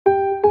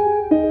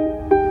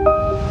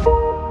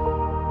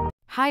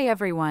Hi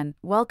everyone,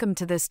 welcome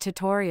to this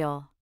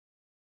tutorial.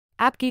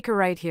 AppGeeker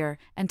right here,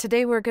 and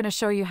today we're going to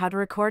show you how to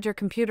record your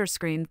computer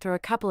screen through a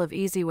couple of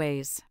easy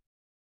ways.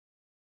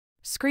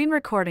 Screen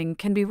recording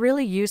can be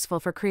really useful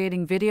for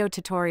creating video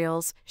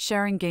tutorials,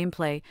 sharing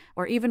gameplay,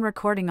 or even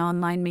recording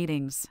online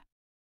meetings.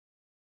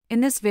 In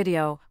this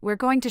video, we're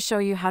going to show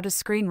you how to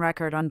screen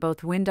record on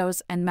both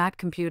Windows and Mac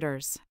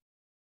computers.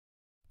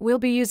 We'll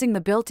be using the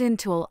built-in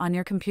tool on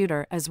your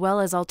computer as well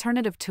as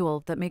alternative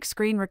tool that makes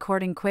screen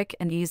recording quick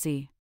and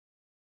easy.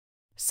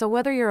 So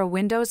whether you're a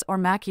Windows or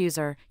Mac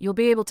user, you'll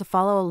be able to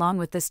follow along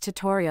with this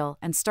tutorial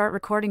and start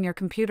recording your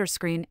computer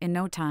screen in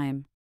no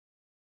time.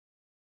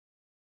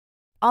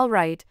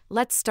 Alright,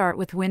 let's start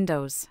with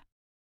Windows.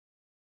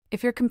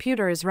 If your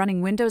computer is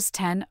running Windows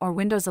 10 or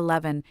Windows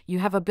 11, you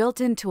have a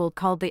built-in tool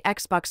called the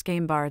Xbox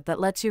Game Bar that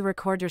lets you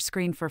record your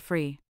screen for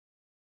free.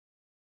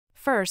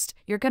 First,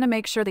 you're going to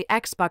make sure the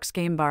Xbox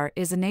Game Bar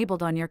is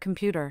enabled on your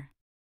computer.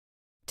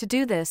 To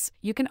do this,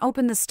 you can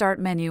open the Start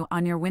menu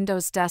on your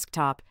Windows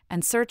desktop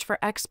and search for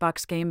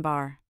Xbox Game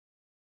Bar.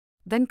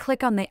 Then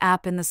click on the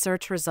app in the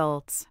search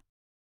results.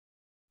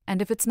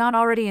 And if it's not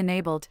already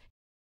enabled,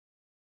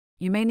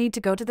 you may need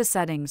to go to the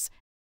settings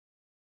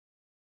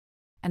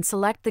and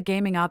select the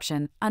gaming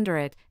option. Under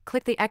it,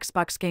 click the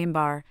Xbox Game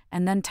Bar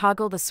and then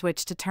toggle the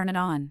switch to turn it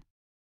on.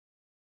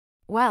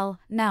 Well,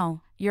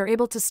 now, you're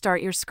able to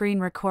start your screen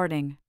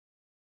recording.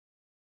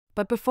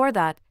 But before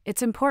that,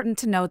 it's important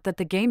to note that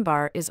the game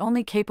bar is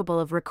only capable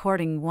of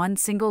recording one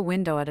single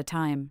window at a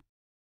time.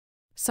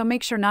 So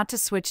make sure not to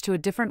switch to a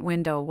different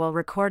window while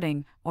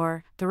recording,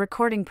 or the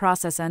recording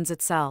process ends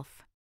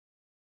itself.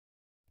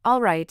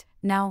 Alright,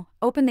 now,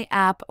 open the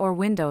app or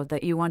window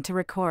that you want to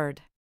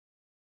record.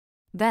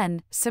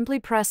 Then, simply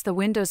press the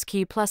Windows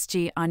key plus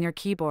G on your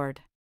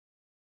keyboard.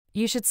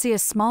 You should see a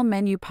small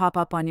menu pop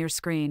up on your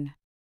screen.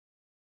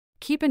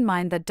 Keep in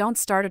mind that don't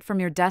start it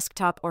from your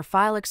desktop or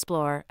File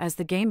Explorer, as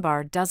the game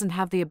bar doesn't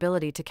have the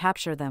ability to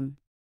capture them.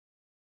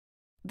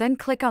 Then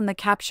click on the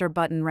Capture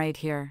button right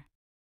here.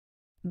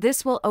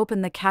 This will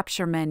open the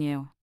Capture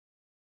menu.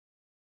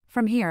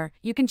 From here,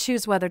 you can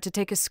choose whether to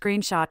take a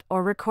screenshot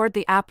or record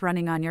the app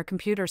running on your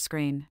computer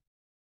screen.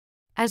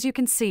 As you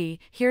can see,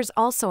 here's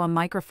also a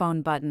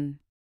microphone button.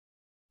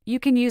 You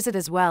can use it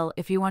as well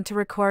if you want to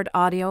record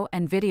audio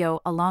and video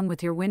along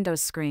with your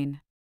Windows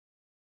screen.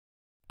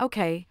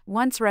 Okay,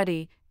 once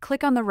ready,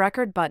 click on the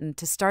Record button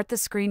to start the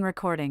screen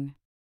recording.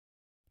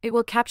 It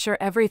will capture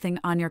everything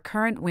on your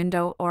current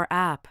window or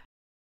app.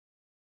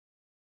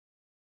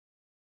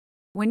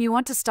 When you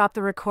want to stop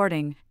the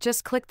recording,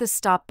 just click the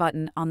Stop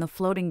button on the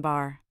floating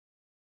bar.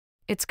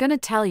 It's going to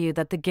tell you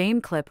that the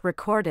game clip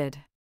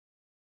recorded.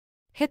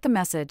 Hit the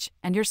message,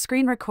 and your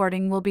screen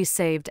recording will be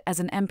saved as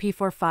an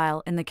MP4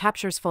 file in the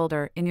Captures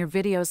folder in your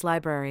Videos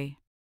library.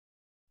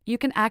 You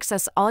can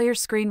access all your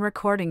screen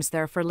recordings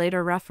there for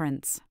later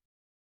reference.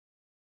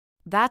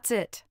 That's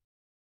it.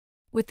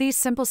 With these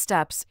simple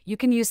steps, you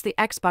can use the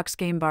Xbox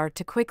Game Bar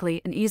to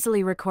quickly and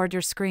easily record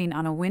your screen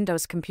on a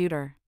Windows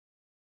computer.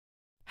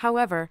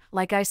 However,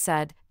 like I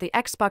said, the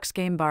Xbox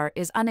Game Bar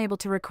is unable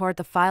to record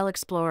the File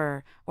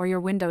Explorer or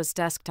your Windows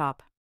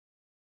desktop.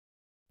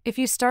 If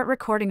you start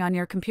recording on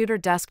your computer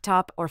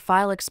desktop or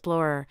File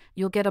Explorer,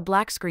 you'll get a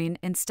black screen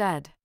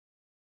instead.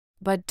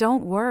 But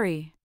don't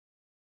worry.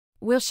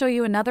 We'll show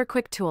you another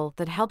quick tool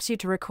that helps you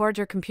to record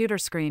your computer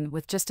screen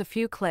with just a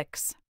few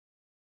clicks.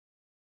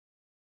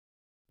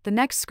 The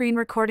next screen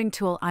recording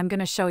tool I'm going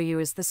to show you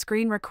is the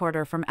Screen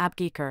Recorder from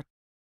AppGeeker.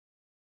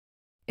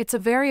 It's a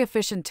very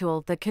efficient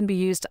tool that can be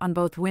used on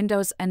both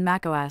Windows and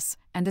macOS,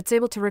 and it's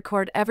able to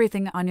record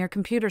everything on your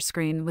computer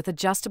screen with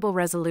adjustable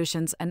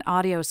resolutions and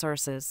audio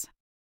sources.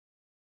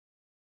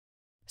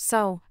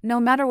 So, no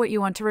matter what you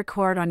want to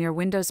record on your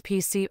Windows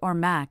PC or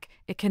Mac,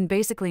 it can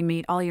basically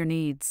meet all your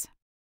needs.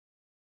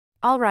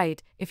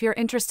 Alright, if you're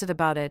interested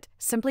about it,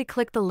 simply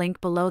click the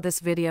link below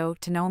this video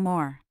to know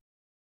more.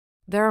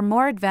 There are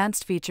more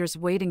advanced features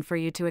waiting for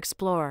you to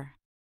explore.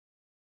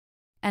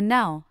 And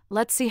now,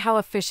 let's see how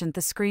efficient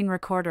the screen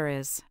recorder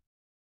is.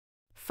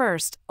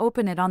 First,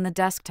 open it on the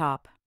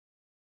desktop.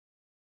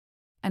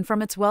 And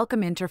from its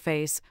welcome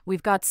interface,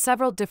 we've got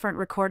several different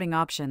recording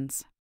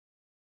options.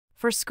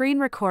 For screen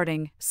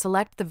recording,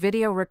 select the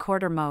video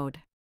recorder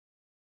mode.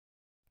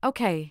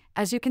 Okay,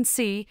 as you can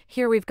see,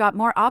 here we've got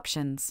more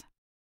options.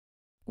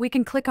 We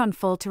can click on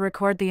Full to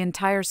record the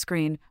entire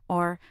screen,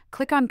 or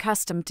click on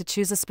Custom to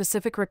choose a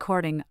specific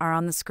recording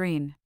on the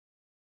screen.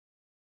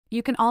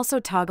 You can also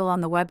toggle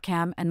on the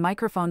webcam and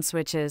microphone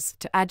switches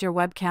to add your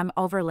webcam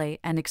overlay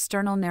and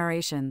external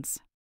narrations.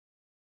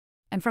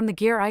 And from the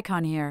gear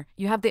icon here,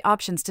 you have the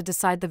options to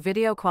decide the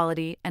video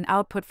quality and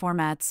output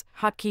formats,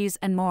 hotkeys,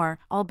 and more,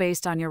 all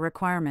based on your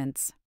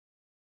requirements.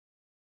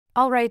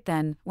 Alright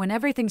then, when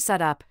everything's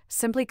set up,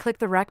 simply click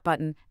the Rec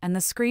button and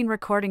the screen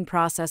recording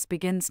process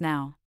begins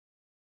now.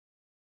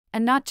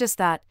 And not just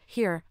that,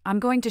 here, I'm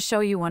going to show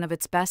you one of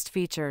its best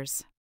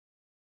features.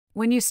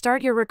 When you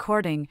start your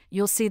recording,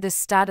 you'll see this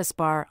status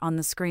bar on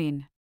the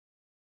screen.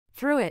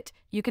 Through it,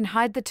 you can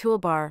hide the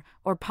toolbar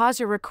or pause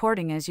your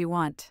recording as you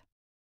want.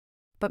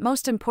 but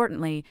most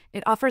importantly,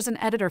 it offers an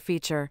editor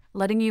feature,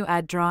 letting you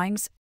add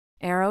drawings,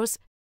 arrows,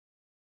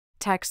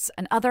 texts,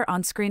 and other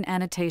on-screen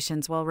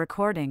annotations while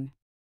recording.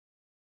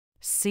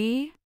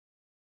 See?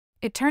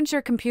 It turns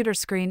your computer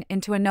screen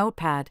into a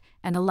notepad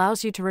and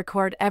allows you to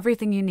record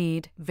everything you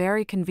need,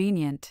 very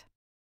convenient.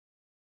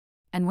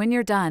 And when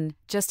you're done,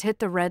 just hit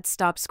the red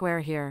stop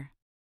square here.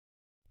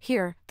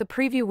 Here, the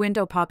preview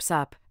window pops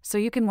up, so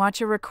you can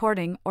watch your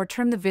recording or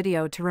trim the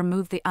video to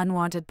remove the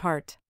unwanted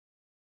part.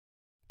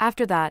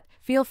 After that,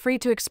 feel free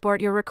to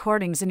export your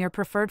recordings in your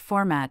preferred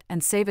format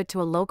and save it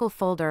to a local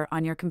folder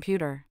on your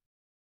computer.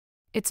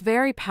 It's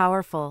very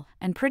powerful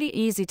and pretty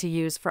easy to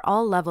use for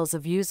all levels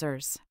of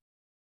users.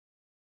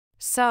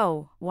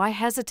 So, why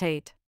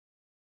hesitate?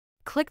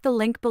 Click the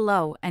link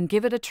below and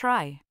give it a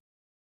try.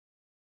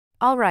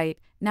 Alright,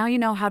 now you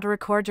know how to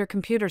record your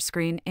computer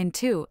screen in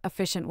 2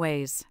 efficient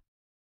ways.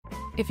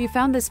 If you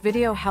found this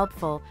video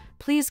helpful,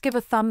 please give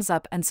a thumbs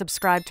up and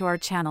subscribe to our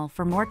channel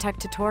for more tech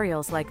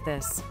tutorials like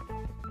this.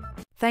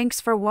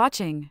 Thanks for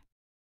watching.